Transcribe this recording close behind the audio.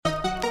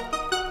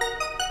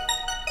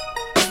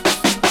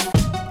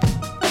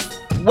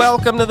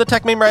Welcome to the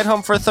Tech Meme Ride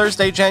Home for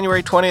Thursday,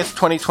 January 20th,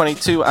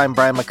 2022. I'm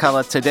Brian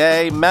McCullough.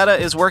 Today, Meta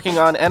is working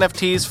on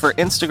NFTs for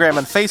Instagram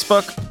and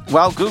Facebook,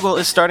 while Google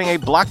is starting a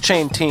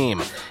blockchain team.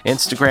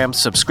 Instagram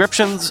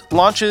subscriptions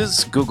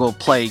launches, Google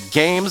Play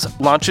Games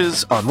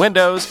launches on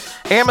Windows,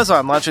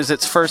 Amazon launches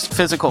its first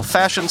physical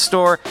fashion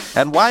store,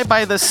 and why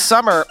by this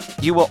summer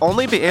you will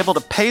only be able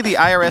to pay the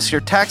IRS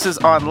your taxes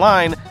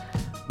online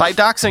by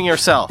doxing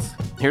yourself.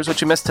 Here's what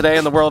you missed today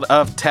in the world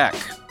of tech.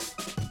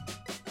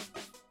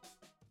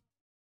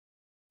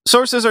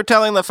 Sources are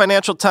telling the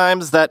Financial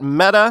Times that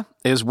Meta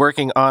is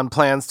working on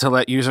plans to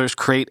let users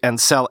create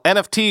and sell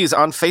NFTs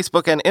on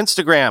Facebook and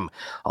Instagram,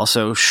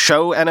 also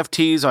show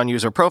NFTs on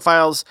user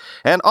profiles,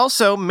 and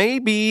also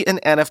maybe an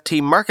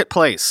NFT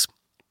marketplace.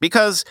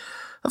 Because,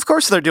 of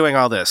course, they're doing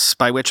all this,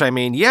 by which I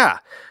mean, yeah,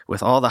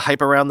 with all the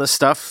hype around this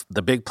stuff,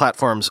 the big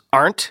platforms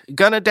aren't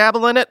gonna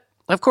dabble in it?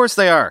 Of course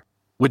they are.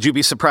 Would you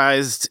be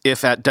surprised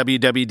if at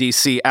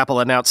WWDC Apple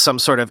announced some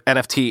sort of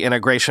NFT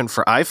integration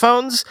for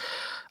iPhones?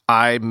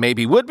 I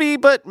maybe would be,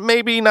 but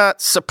maybe not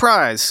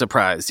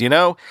surprised, you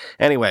know?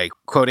 Anyway,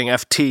 quoting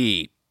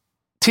FT,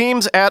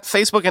 teams at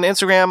Facebook and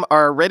Instagram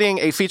are readying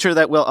a feature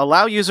that will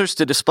allow users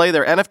to display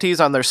their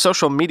NFTs on their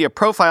social media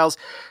profiles,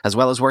 as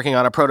well as working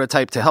on a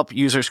prototype to help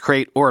users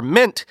create or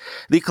mint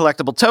the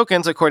collectible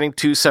tokens, according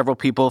to several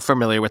people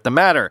familiar with the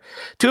matter.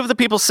 Two of the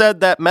people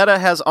said that Meta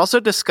has also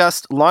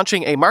discussed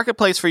launching a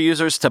marketplace for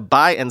users to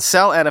buy and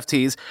sell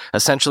NFTs,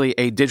 essentially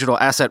a digital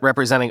asset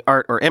representing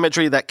art or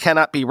imagery that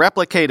cannot be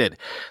replicated.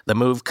 The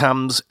move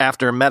comes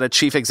after Meta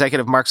chief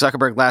executive Mark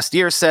Zuckerberg last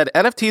year said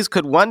NFTs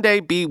could one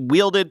day be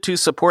wielded to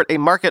support a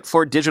market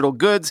for digital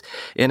goods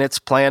in its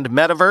planned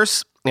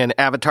metaverse, an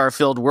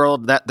avatar-filled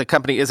world that the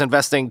company is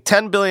investing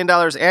 $10 billion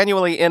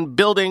annually in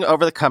building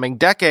over the coming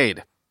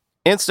decade.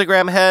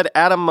 Instagram head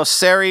Adam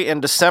Mosseri in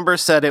December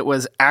said it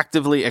was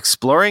actively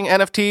exploring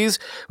NFTs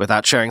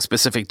without sharing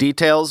specific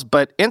details,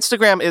 but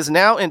Instagram is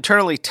now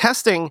internally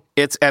testing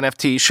its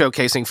NFT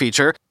showcasing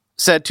feature,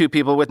 said two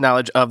people with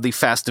knowledge of the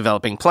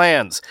fast-developing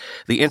plans.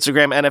 The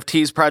Instagram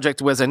NFTs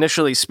project was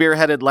initially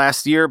spearheaded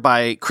last year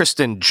by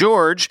Kristen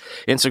George,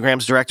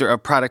 Instagram's director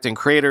of product and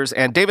creators,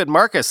 and David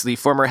Marcus, the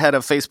former head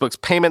of Facebook's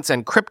payments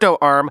and crypto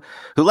arm,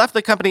 who left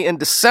the company in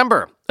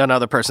December,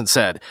 another person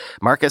said.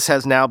 Marcus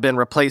has now been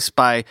replaced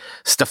by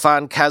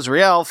Stefan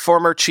Kazriel,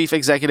 former chief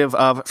executive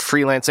of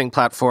freelancing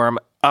platform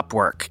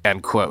Upwork,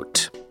 end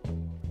quote.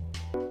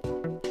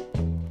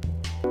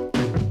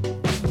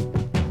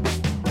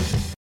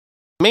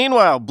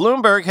 Meanwhile,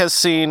 Bloomberg has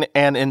seen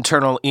an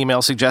internal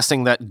email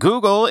suggesting that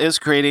Google is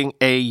creating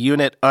a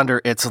unit under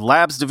its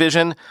labs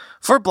division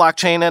for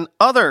blockchain and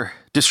other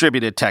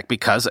distributed tech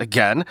because,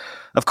 again,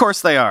 of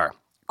course they are.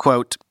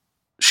 Quote,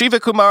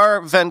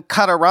 Shivakumar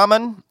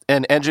Venkataraman,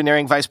 an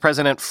engineering vice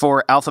president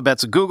for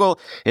Alphabet's Google,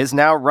 is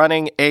now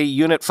running a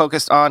unit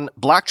focused on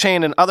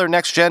blockchain and other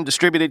next-gen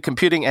distributed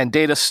computing and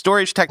data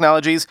storage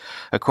technologies,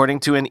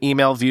 according to an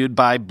email viewed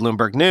by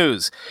Bloomberg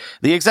News.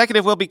 The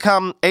executive will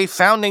become a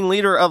founding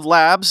leader of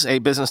Labs, a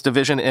business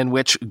division in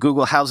which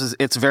Google houses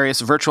its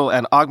various virtual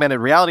and augmented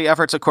reality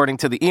efforts, according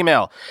to the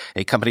email.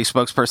 A company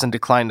spokesperson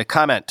declined to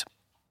comment.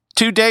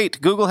 To date,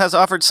 Google has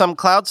offered some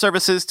cloud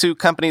services to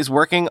companies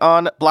working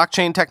on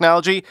blockchain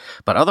technology,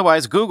 but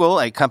otherwise Google,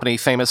 a company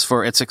famous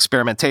for its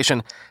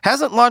experimentation,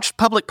 hasn't launched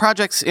public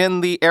projects in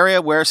the area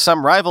where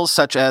some rivals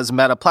such as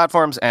Meta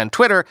Platforms and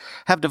Twitter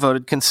have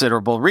devoted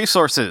considerable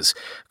resources.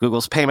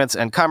 Google's payments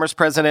and commerce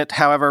president,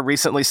 however,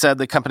 recently said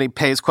the company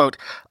pays, quote,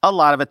 a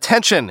lot of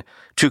attention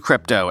to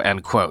crypto,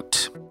 end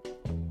quote.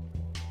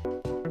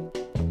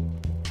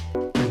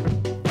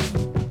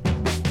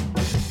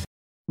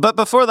 But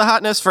before the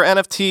hotness for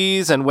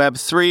NFTs and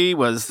Web3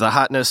 was the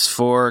hotness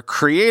for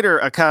creator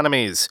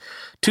economies.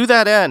 To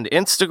that end,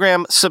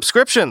 Instagram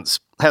Subscriptions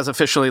has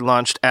officially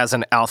launched as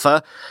an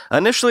alpha,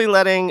 initially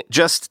letting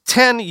just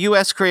 10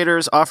 U.S.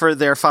 creators offer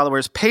their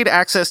followers paid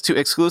access to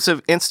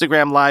exclusive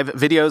Instagram Live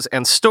videos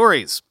and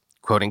stories,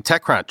 quoting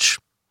TechCrunch.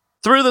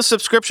 Through the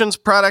subscriptions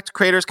product,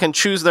 creators can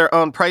choose their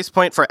own price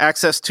point for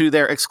access to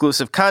their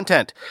exclusive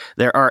content.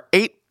 There are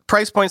 8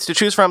 price points to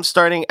choose from,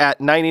 starting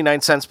at 99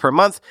 cents per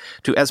month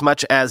to as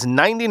much as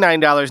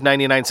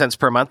 $99.99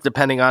 per month,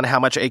 depending on how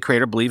much a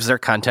creator believes their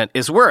content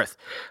is worth.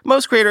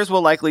 Most creators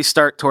will likely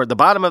start toward the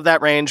bottom of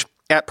that range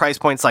at price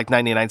points like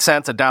 99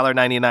 cents,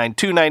 $1.99,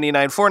 $2.99,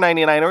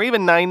 $4.99, or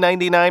even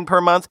 $9.99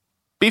 per month,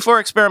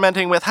 before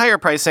experimenting with higher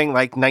pricing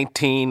like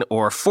 $19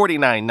 or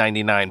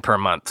 $49.99 per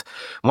month.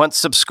 Once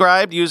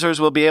subscribed, users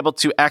will be able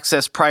to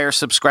access prior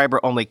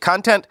subscriber-only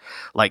content,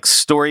 like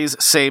stories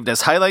saved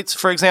as highlights,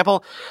 for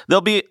example.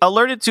 They'll be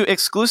alerted to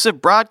exclusive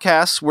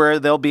broadcasts where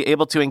they'll be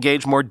able to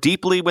engage more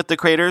deeply with the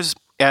creators,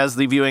 as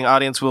the viewing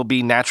audience will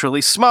be naturally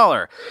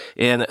smaller.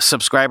 In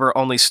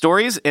subscriber-only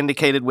stories,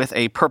 indicated with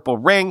a purple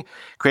ring,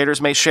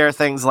 creators may share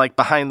things like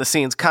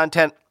behind-the-scenes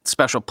content,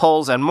 special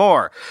polls, and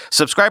more.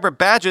 Subscriber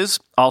badges,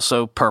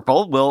 also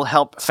purple, will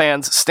help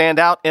fans stand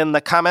out in the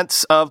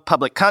comments of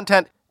public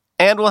content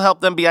and will help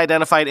them be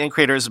identified in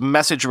creators'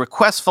 message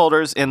request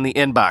folders in the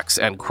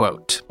inbox, end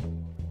quote.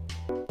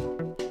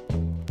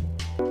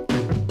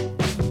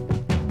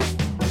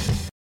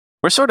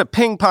 We're sort of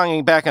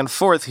ping-ponging back and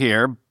forth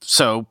here,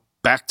 so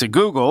back to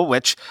Google,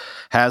 which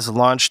has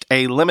launched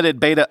a limited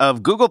beta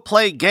of Google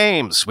Play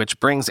Games, which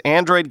brings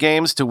Android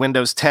games to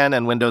Windows 10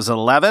 and Windows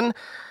 11.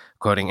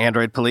 Quoting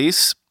Android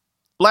Police,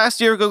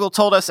 last year, Google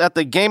told us at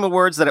the Game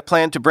Awards that it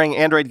planned to bring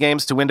Android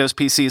games to Windows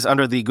PCs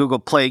under the Google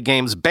Play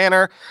Games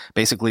banner,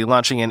 basically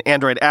launching an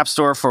Android App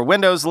Store for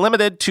Windows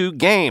limited to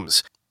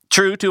games.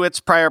 True to its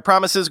prior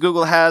promises,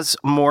 Google has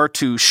more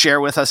to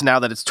share with us now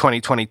that it's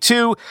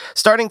 2022.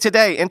 Starting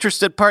today,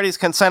 interested parties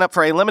can sign up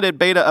for a limited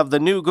beta of the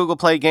new Google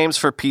Play Games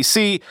for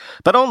PC,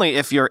 but only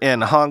if you're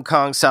in Hong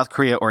Kong, South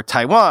Korea, or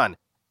Taiwan.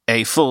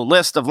 A full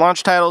list of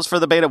launch titles for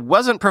the beta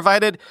wasn't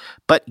provided,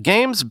 but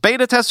games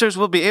beta testers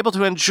will be able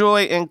to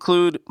enjoy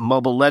include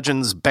Mobile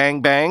Legends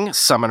Bang Bang,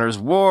 Summoner's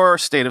War,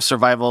 State of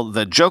Survival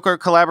The Joker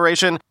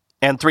collaboration,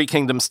 and Three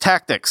Kingdoms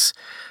Tactics.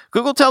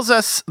 Google tells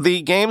us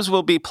the games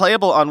will be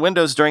playable on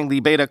Windows during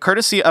the beta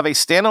courtesy of a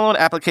standalone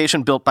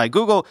application built by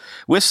Google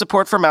with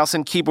support for mouse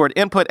and keyboard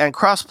input and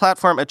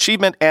cross-platform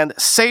achievement and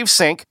save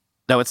sync,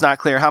 though it's not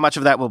clear how much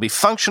of that will be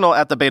functional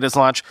at the beta's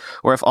launch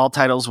or if all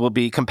titles will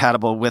be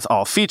compatible with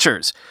all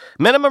features.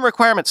 Minimum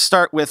requirements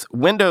start with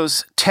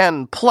Windows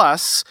 10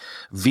 Plus,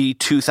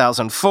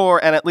 v2004,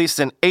 and at least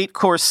an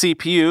 8-core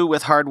CPU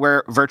with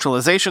hardware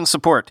virtualization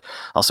support.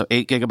 Also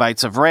 8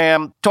 gigabytes of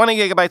RAM, 20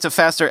 gigabytes of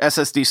faster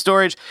SSD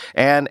storage,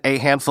 and a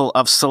handful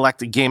of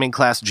select gaming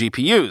class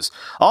GPUs.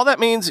 All that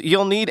means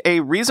you'll need a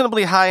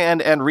reasonably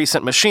high-end and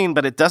recent machine,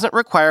 but it doesn't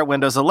require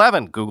Windows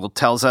 11. Google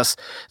tells us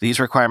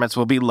these requirements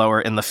will be lower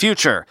in the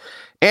future.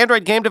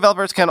 Android game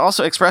developers can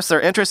also express their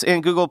interest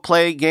in Google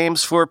Play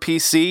Games for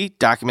PC.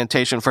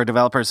 Documentation for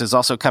developers is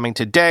also coming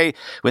today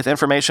with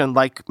information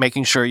like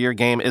making sure your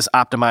game is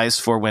optimized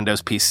for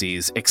Windows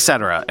PCs,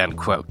 etc., end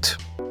quote.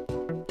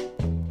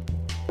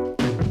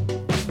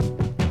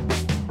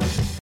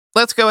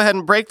 Let's go ahead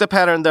and break the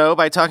pattern, though,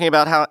 by talking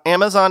about how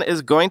Amazon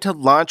is going to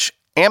launch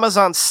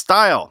Amazon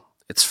Style,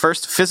 its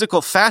first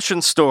physical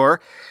fashion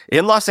store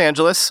in Los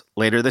Angeles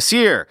later this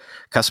year.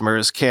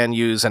 Customers can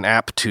use an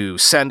app to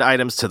send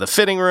items to the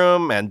fitting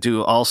room and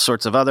do all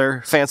sorts of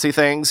other fancy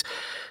things.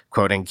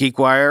 Quoting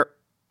GeekWire,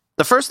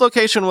 the first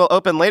location will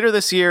open later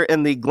this year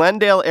in the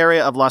Glendale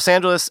area of Los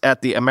Angeles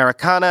at the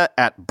Americana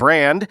at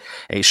Brand,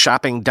 a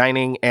shopping,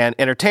 dining, and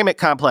entertainment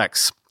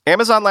complex.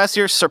 Amazon last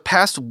year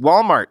surpassed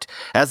Walmart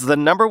as the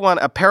number one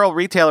apparel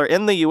retailer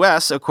in the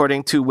U.S.,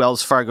 according to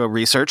Wells Fargo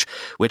Research,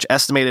 which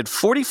estimated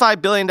 $45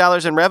 billion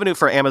in revenue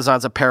for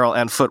Amazon's apparel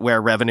and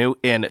footwear revenue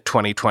in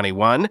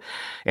 2021.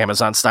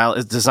 Amazon Style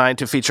is designed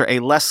to feature a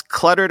less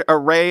cluttered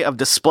array of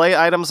display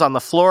items on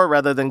the floor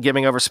rather than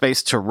giving over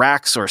space to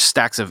racks or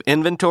stacks of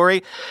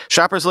inventory.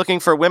 Shoppers looking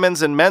for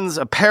women's and men's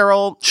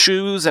apparel,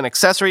 shoes, and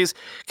accessories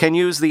can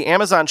use the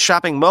Amazon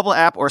Shopping mobile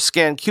app or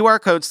scan QR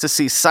codes to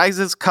see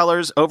sizes,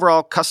 colors,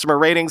 overall customer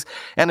ratings,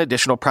 and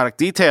additional product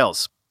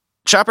details.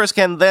 Shoppers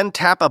can then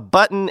tap a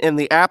button in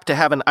the app to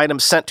have an item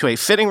sent to a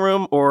fitting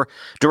room or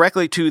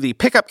directly to the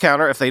pickup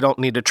counter if they don't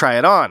need to try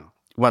it on.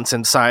 Once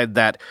inside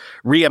that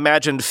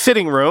reimagined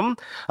fitting room,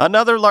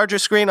 another larger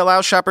screen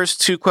allows shoppers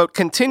to, quote,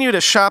 continue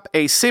to shop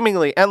a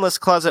seemingly endless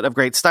closet of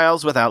great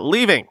styles without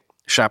leaving.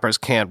 Shoppers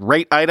can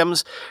rate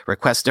items,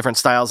 request different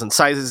styles and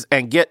sizes,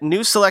 and get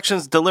new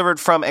selections delivered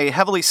from a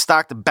heavily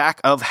stocked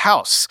back of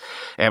house.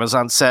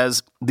 Amazon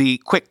says the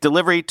quick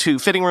delivery to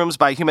fitting rooms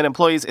by human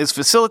employees is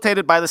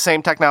facilitated by the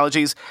same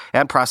technologies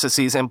and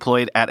processes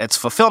employed at its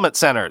fulfillment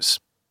centers.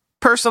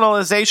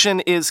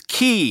 Personalization is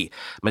key.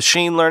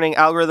 Machine learning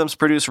algorithms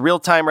produce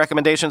real-time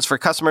recommendations for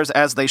customers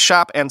as they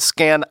shop and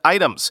scan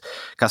items.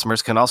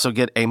 Customers can also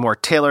get a more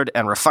tailored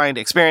and refined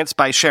experience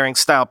by sharing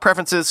style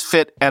preferences,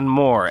 fit, and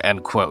more,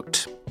 end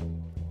quote.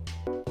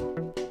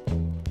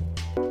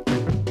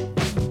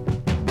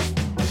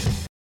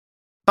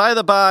 By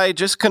the by,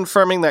 just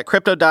confirming that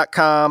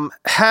Crypto.com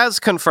has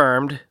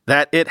confirmed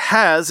that it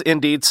has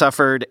indeed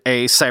suffered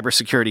a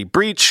cybersecurity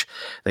breach.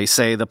 They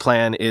say the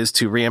plan is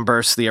to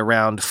reimburse the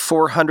around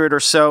 400 or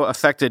so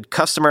affected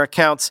customer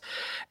accounts,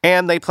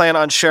 and they plan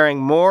on sharing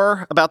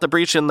more about the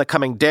breach in the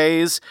coming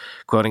days.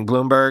 Quoting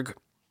Bloomberg,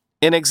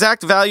 an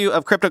exact value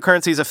of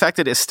cryptocurrencies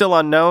affected is still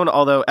unknown,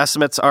 although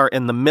estimates are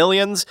in the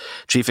millions.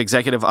 Chief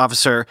Executive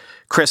Officer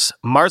Chris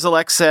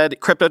Marszalek said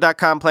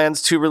Crypto.com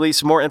plans to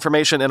release more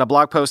information in a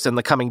blog post in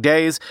the coming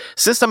days.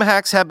 System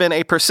hacks have been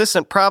a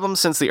persistent problem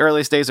since the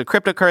earliest days of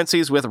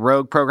cryptocurrencies, with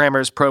rogue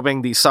programmers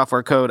probing the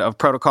software code of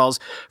protocols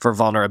for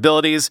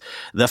vulnerabilities.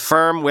 The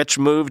firm, which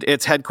moved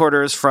its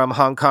headquarters from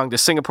Hong Kong to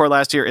Singapore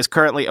last year, is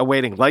currently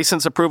awaiting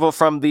license approval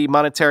from the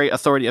Monetary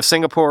Authority of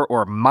Singapore,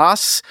 or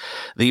MAS.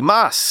 The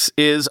MAS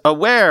is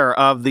aware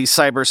of the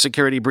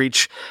cybersecurity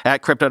breach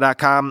at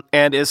Crypto.com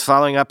and is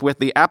following up with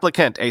the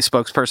applicant, a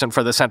spokesperson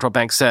for the central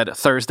bank said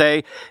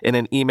Thursday in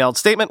an emailed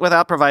statement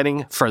without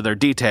providing further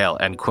detail,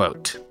 end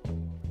quote.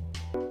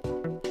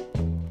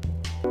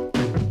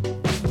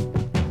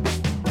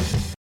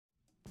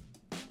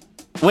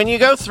 When you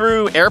go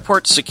through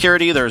airport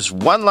security, there's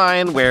one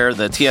line where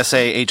the TSA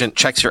agent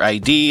checks your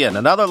ID and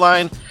another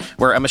line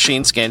where a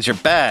machine scans your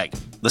bag.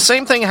 The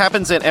same thing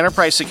happens in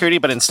enterprise security,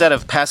 but instead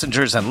of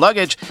passengers and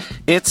luggage,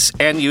 it's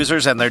end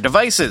users and their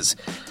devices.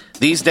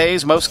 These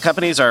days, most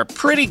companies are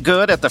pretty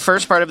good at the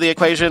first part of the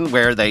equation,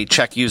 where they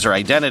check user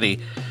identity.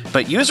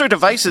 But user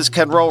devices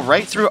can roll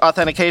right through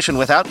authentication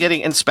without getting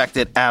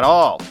inspected at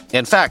all.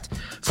 In fact,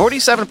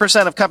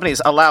 47% of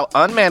companies allow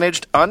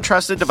unmanaged,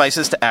 untrusted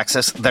devices to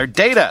access their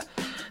data.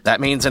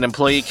 That means an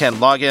employee can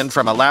log in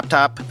from a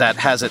laptop that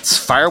has its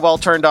firewall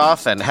turned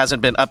off and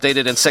hasn't been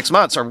updated in 6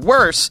 months. Or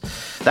worse,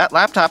 that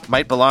laptop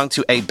might belong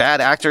to a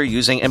bad actor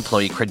using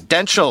employee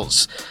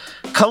credentials.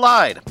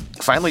 Kolide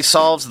finally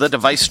solves the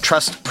device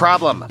trust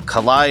problem.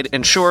 Kolide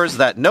ensures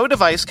that no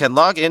device can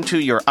log into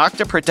your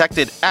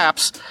Okta-protected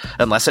apps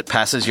unless it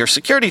passes your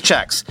security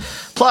checks.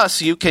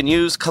 Plus, you can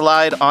use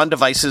Kolide on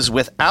devices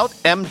without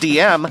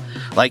MDM,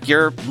 like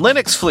your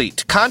Linux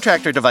fleet,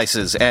 contractor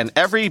devices, and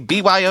every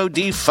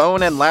BYOD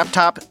phone and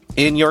laptop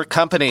in your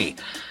company.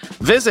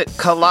 Visit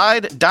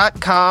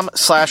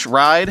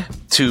kolide.com/ride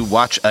to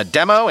watch a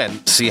demo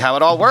and see how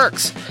it all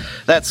works.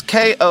 That's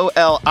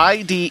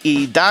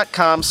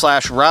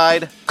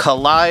KOLIDE.com/ride,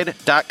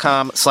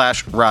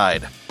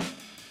 kolide.com/ride.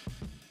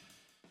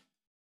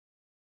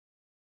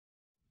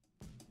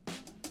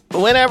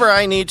 Whenever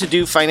I need to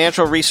do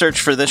financial research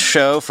for this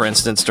show, for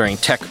instance during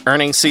tech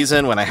earnings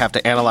season when I have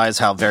to analyze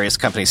how various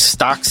companies'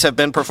 stocks have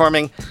been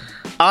performing,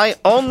 I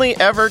only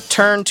ever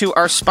turn to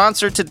our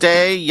sponsor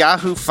today,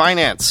 Yahoo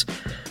Finance.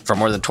 For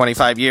more than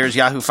 25 years,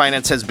 Yahoo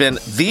Finance has been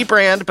the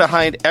brand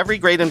behind every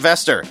great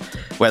investor.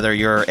 Whether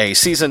you're a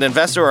seasoned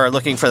investor or are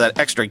looking for that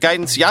extra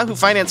guidance, Yahoo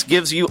Finance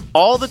gives you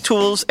all the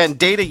tools and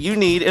data you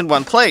need in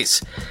one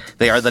place.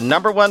 They are the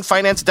 #1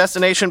 finance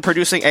destination,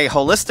 producing a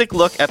holistic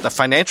look at the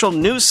financial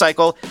news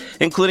cycle,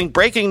 including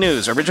breaking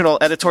news, original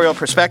editorial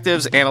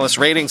perspectives, analyst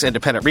ratings,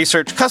 independent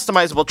research,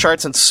 customizable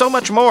charts, and so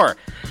much more.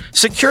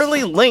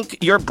 Securely link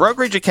your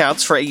brokerage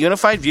accounts for a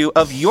unified view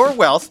of your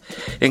wealth,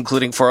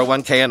 including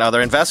 401k and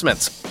other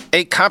investments.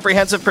 A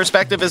comprehensive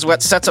perspective is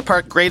what sets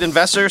apart great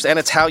investors, and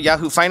it's how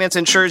Yahoo Finance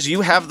ensures you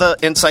have the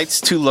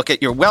insights to look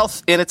at your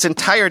wealth in its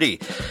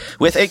entirety.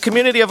 With a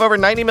community of over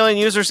 90 million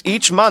users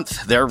each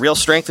month, their real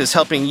strength is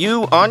helping you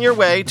on your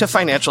way to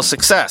financial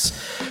success.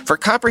 For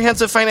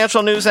comprehensive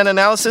financial news and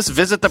analysis,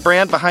 visit the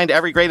brand behind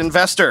every great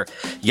investor,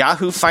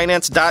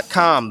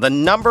 yahoofinance.com, the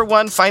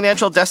 #1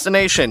 financial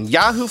destination,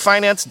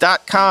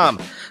 yahoofinance.com.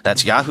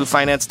 That's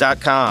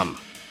yahoofinance.com.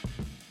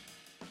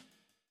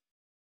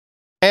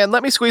 And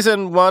let me squeeze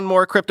in one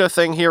more crypto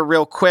thing here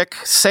real quick.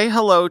 Say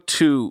hello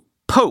to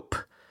POAP,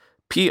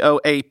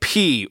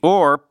 P-O-A-P,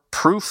 or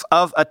Proof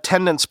of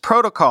Attendance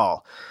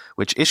Protocol,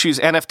 which issues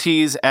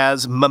NFTs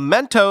as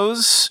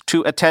mementos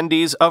to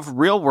attendees of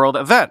real-world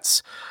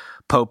events.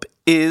 POAP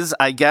is,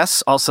 I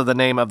guess, also the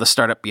name of the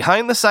startup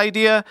behind this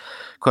idea.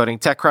 Quoting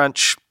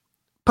TechCrunch,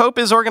 POAP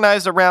is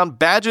organized around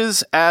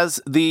badges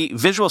as the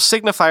visual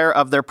signifier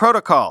of their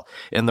protocol.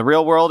 In the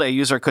real world, a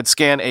user could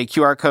scan a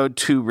QR code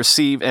to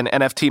receive an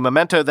NFT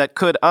memento that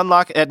could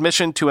unlock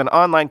admission to an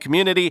online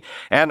community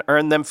and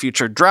earn them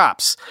future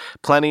drops.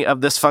 Plenty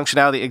of this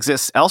functionality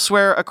exists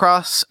elsewhere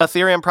across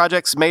Ethereum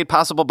projects, made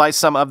possible by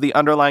some of the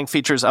underlying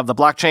features of the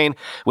blockchain,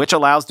 which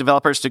allows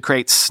developers to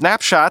create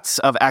snapshots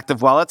of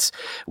active wallets,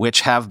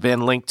 which have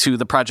been linked to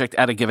the project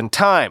at a given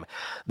time.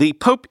 The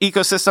POAP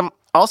ecosystem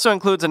also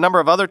includes a number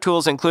of other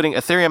tools, including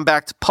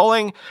Ethereum-backed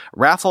polling,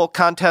 raffle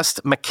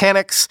contest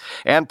mechanics,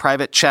 and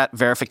private chat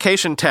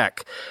verification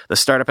tech. The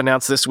startup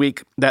announced this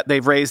week that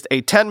they've raised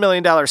a $10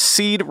 million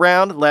seed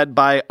round led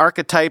by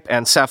Archetype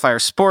and Sapphire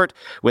Sport,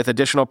 with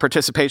additional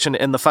participation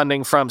in the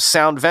funding from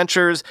Sound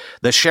Ventures,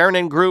 the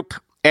Sherman Group,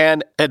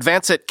 and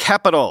Advancit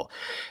Capital.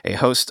 A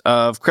host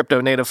of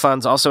crypto-native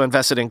funds also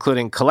invested,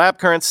 including Collab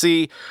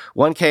Currency,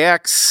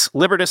 1KX,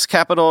 Libertas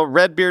Capital,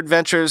 Redbeard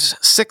Ventures,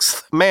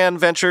 Sixth Man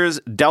Ventures,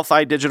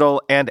 Delphi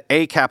Digital, and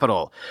A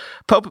Capital.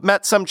 POAP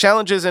met some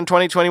challenges in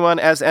 2021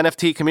 as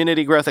NFT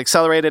community growth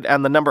accelerated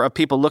and the number of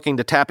people looking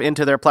to tap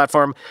into their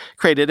platform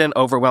created an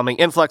overwhelming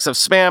influx of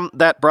spam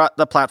that brought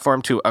the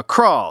platform to a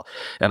crawl.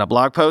 In a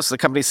blog post, the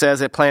company says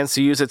it plans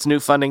to use its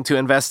new funding to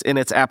invest in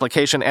its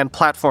application and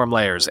platform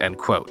layers, end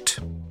quote.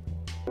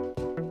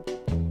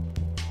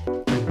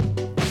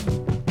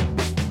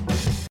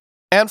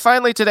 And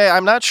finally today,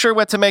 I'm not sure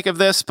what to make of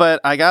this,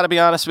 but I gotta be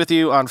honest with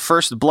you, on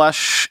first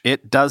blush,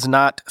 it does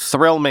not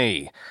thrill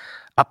me.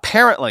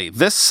 Apparently,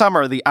 this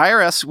summer, the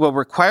IRS will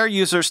require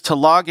users to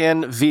log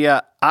in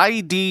via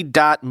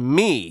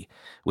ID.me,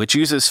 which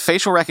uses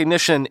facial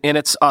recognition in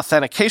its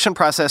authentication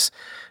process,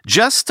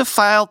 just to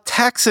file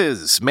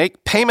taxes,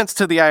 make payments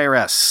to the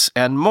IRS,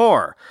 and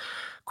more.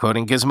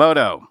 Quoting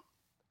Gizmodo,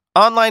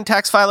 online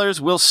tax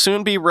filers will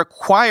soon be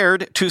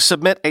required to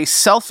submit a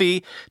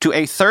selfie to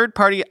a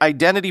third-party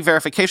identity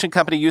verification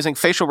company using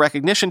facial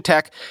recognition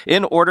tech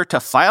in order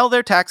to file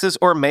their taxes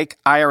or make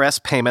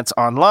IRS payments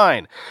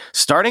online.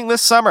 Starting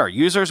this summer,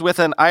 users with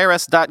an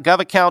IRS.gov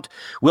account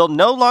will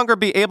no longer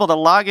be able to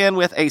log in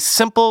with a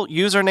simple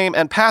username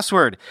and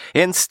password.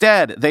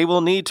 Instead, they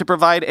will need to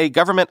provide a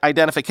government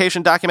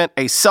identification document,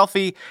 a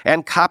selfie,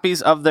 and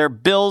copies of their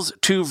bills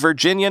to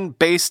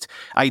Virginian-based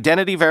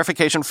identity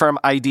verification firm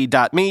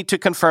ID.me need to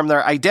confirm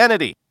their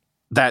identity.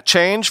 That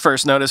change,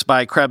 first noticed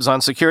by Krebs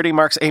on Security,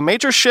 marks a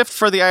major shift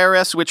for the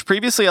IRS, which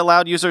previously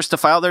allowed users to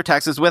file their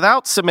taxes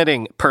without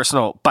submitting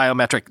personal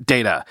biometric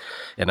data.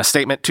 In a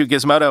statement to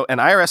Gizmodo, an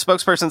IRS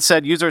spokesperson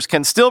said users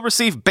can still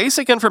receive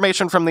basic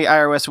information from the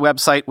IRS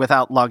website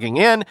without logging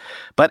in,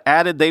 but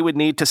added they would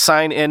need to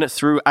sign in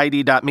through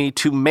ID.me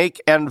to make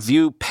and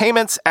view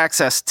payments,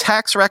 access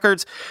tax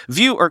records,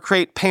 view or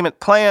create payment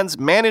plans,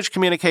 manage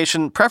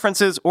communication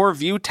preferences, or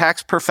view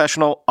tax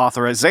professional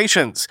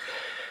authorizations.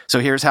 So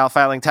here's how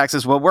filing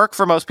taxes will work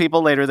for most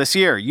people later this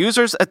year.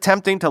 Users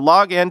attempting to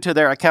log into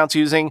their accounts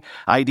using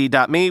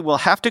ID.me will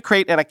have to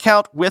create an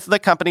account with the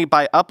company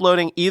by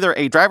uploading either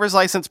a driver's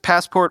license,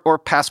 passport, or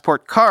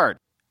passport card.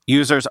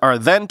 Users are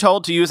then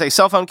told to use a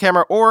cell phone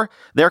camera or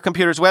their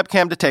computer's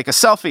webcam to take a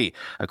selfie.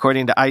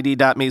 According to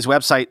ID.me's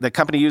website, the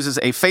company uses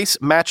a face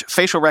match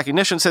facial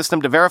recognition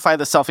system to verify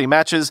the selfie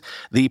matches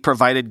the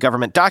provided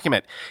government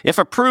document. If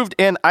approved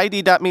in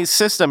ID.me's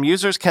system,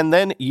 users can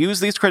then use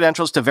these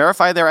credentials to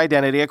verify their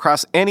identity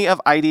across any of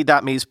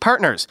ID.me's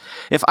partners.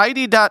 If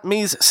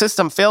ID.me's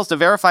system fails to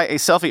verify a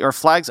selfie or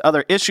flags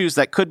other issues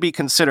that could be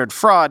considered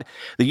fraud,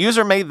 the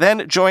user may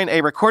then join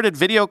a recorded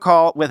video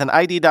call with an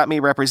ID.me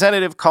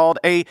representative called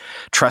a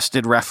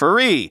trusted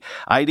referee.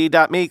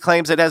 ID.me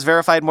claims it has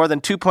verified more than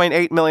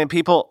 2.8 million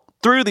people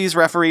through these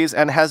referees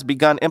and has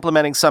begun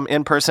implementing some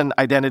in-person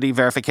identity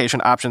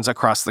verification options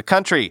across the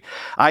country.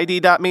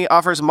 ID.me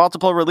offers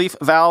multiple relief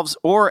valves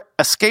or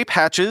escape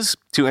hatches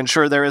to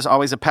ensure there is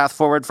always a path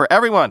forward for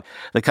everyone,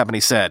 the company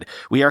said.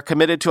 We are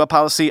committed to a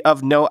policy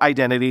of no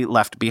identity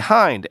left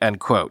behind, end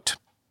quote.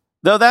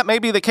 Though that may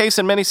be the case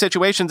in many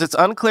situations, it's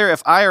unclear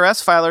if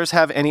IRS filers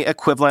have any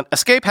equivalent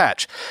escape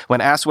hatch.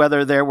 When asked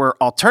whether there were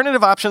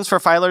alternative options for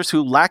filers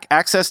who lack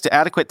access to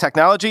adequate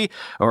technology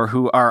or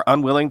who are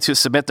unwilling to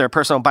submit their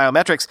personal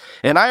biometrics,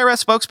 an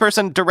IRS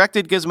spokesperson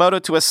directed Gizmodo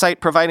to a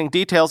site providing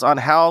details on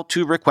how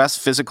to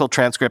request physical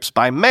transcripts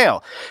by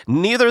mail.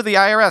 Neither the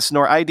IRS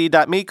nor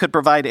ID.me could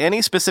provide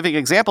any specific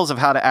examples of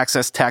how to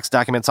access tax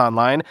documents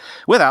online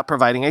without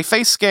providing a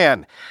face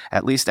scan.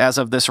 At least as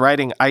of this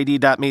writing,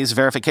 ID.me's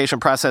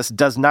verification process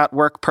does not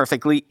work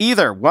perfectly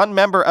either. One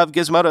member of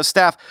Gizmodo's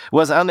staff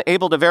was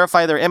unable to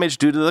verify their image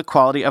due to the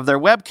quality of their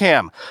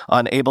webcam.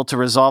 Unable to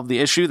resolve the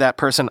issue, that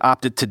person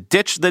opted to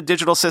ditch the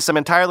digital system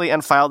entirely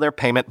and file their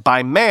payment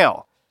by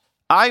mail.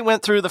 I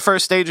went through the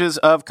first stages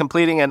of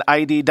completing an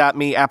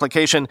ID.me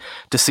application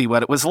to see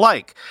what it was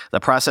like. The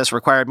process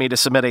required me to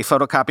submit a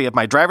photocopy of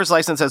my driver's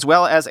license as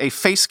well as a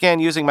face scan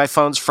using my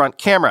phone's front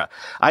camera.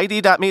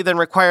 ID.me then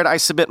required I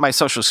submit my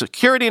social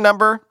security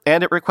number,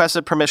 and it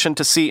requested permission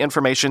to see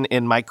information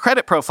in my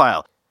credit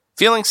profile.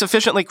 Feeling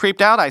sufficiently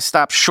creeped out, I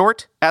stopped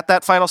short at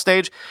that final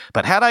stage,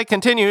 but had I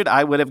continued,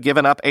 I would have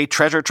given up a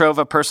treasure trove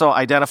of personal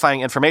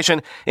identifying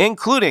information,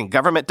 including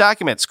government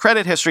documents,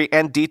 credit history,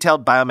 and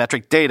detailed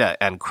biometric data,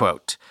 end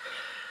quote.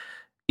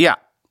 Yeah,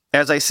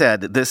 as I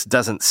said, this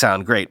doesn't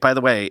sound great. By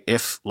the way,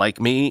 if, like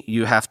me,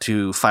 you have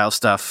to file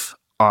stuff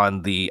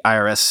on the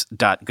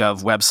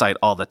irs.gov website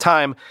all the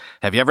time,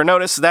 have you ever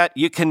noticed that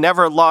you can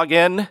never log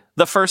in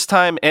the first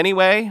time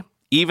anyway?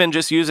 Even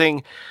just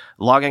using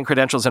login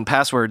credentials and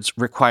passwords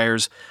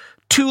requires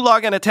 2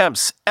 login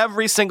attempts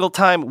every single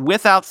time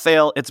without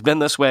fail. It's been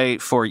this way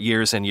for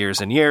years and years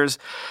and years.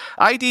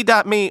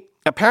 ID.me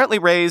apparently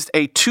raised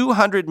a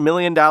 $200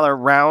 million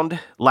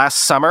round last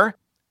summer.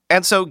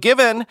 And so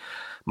given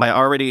my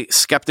already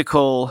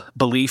skeptical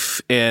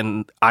belief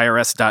in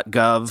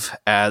irs.gov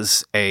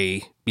as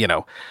a,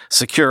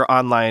 secure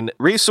online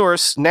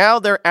resource, now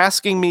they're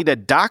asking me to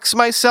dox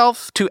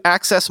myself to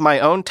access my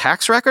own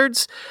tax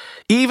records,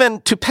 even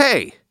to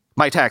pay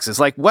my taxes.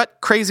 Like, what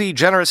crazy,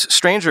 generous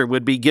stranger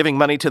would be giving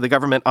money to the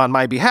government on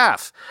my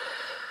behalf?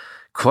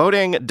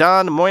 Quoting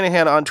Don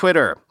Moynihan on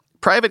Twitter,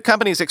 private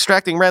companies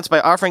extracting rents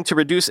by offering to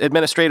reduce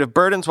administrative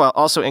burdens while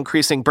also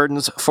increasing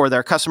burdens for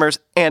their customers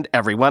and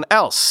everyone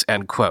else,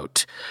 end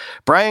quote.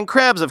 Brian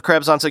Krebs of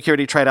Krebs on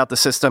Security tried out the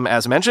system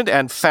as mentioned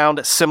and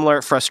found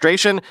similar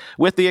frustration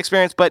with the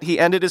experience, but he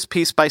ended his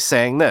piece by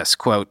saying this,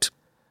 quote,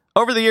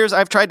 "Over the years,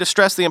 I've tried to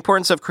stress the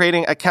importance of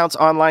creating accounts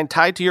online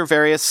tied to your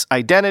various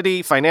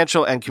identity,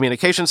 financial, and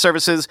communication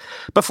services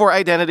before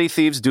identity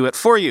thieves do it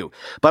for you.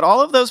 But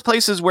all of those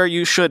places where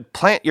you should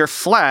plant your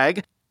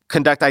flag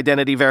conduct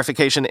identity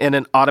verification in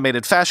an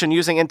automated fashion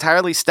using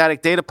entirely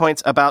static data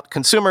points about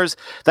consumers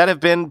that have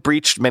been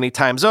breached many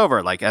times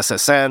over, like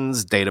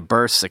SSNs, date of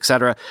births,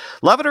 etc.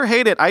 Love it or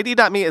hate it,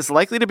 ID.me is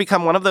likely to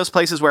become one of those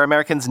places where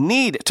Americans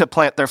need to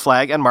plant their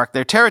flag and mark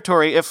their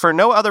territory, if for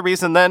no other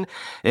reason than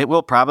it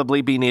will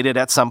probably be needed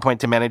at some point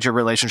to manage your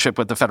relationship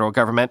with the federal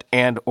government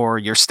and or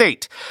your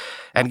state.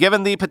 And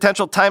given the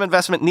potential time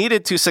investment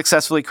needed to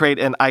successfully create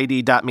an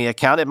ID.me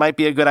account, it might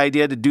be a good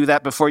idea to do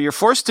that before you're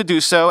forced to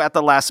do so at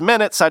the last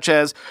minute, such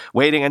as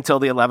waiting until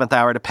the 11th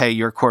hour to pay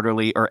your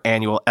quarterly or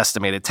annual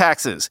estimated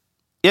taxes.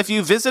 If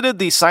you visited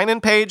the sign-in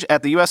page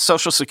at the U.S.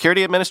 Social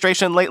Security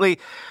Administration lately,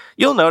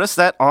 you'll notice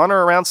that on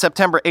or around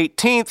September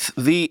 18th,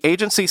 the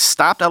agency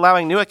stopped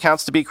allowing new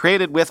accounts to be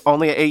created with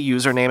only a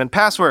username and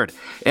password.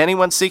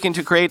 Anyone seeking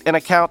to create an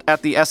account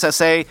at the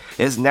SSA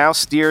is now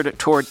steered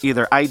toward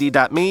either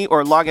ID.me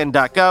or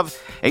login.gov,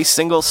 a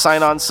single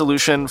sign-on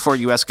solution for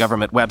U.S.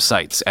 government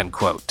websites, end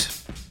quote.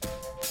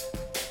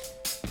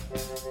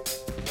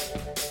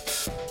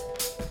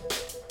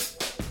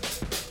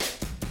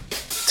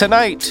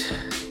 Tonight,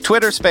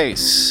 Twitter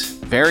Space.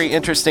 Very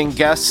interesting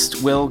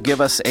guest will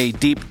give us a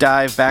deep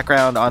dive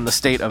background on the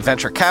state of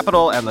venture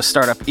capital and the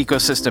startup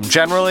ecosystem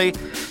generally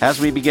as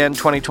we begin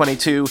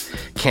 2022.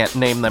 Can't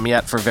name them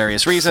yet for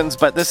various reasons,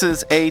 but this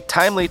is a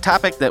timely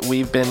topic that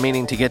we've been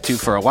meaning to get to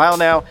for a while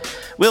now.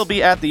 We'll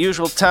be at the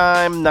usual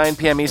time, 9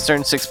 p.m.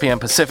 Eastern, 6 p.m.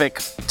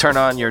 Pacific. Turn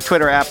on your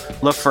Twitter app,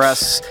 look for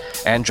us,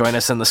 and join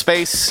us in the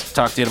space.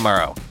 Talk to you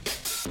tomorrow.